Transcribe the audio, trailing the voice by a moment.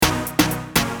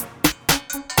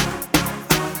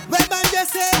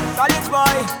college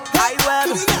boy, I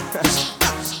web.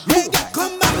 Hey, girl,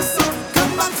 come back so,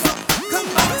 come back so, come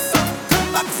back so, come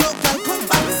back so, girl, come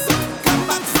back so, come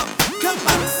back so, come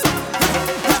back so.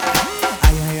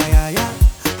 Ay, ay, ay, ay, ay.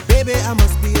 Baby, I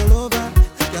must be all over.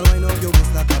 Girl, wind up your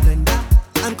waist like a blender,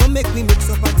 and come make me mix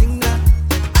up a thing now.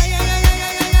 Ay, ay, ay,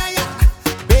 ay, ay, ay, ay.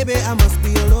 Baby, I must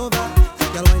be all over.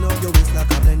 Girl, wind up your waist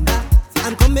like a blender,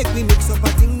 and come make me mix up a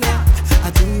thing now, a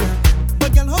thing now.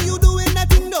 But girl, how you doing that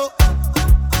thing though?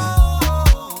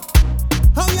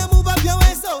 How you move up your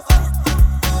waist so?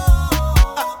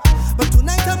 But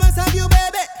tonight I must have you,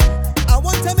 baby. I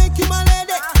want to make you my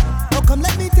lady. Oh, come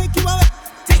let me take you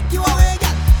away,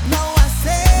 girl. Now I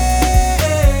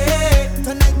say,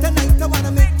 tonight I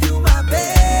wanna make you my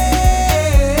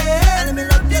babe. And let me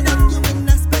love you in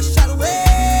a special way.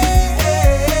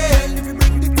 Girl, if you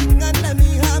bring the thing and let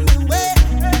me have me way.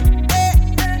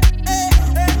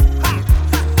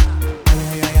 Ay,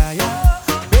 ay, ay, ay.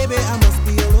 Baby, I must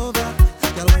be all over.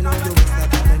 Girl, wind up your waist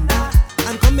like a blender,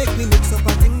 and come make me mix up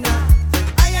a thing now.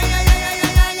 Ay, ay, ay, ay,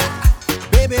 ay, ay, ay.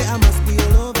 Baby, I must be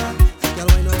all over. Girl,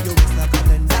 wind up your waist like a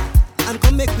blender, and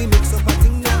come make me mix up a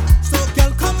thing now.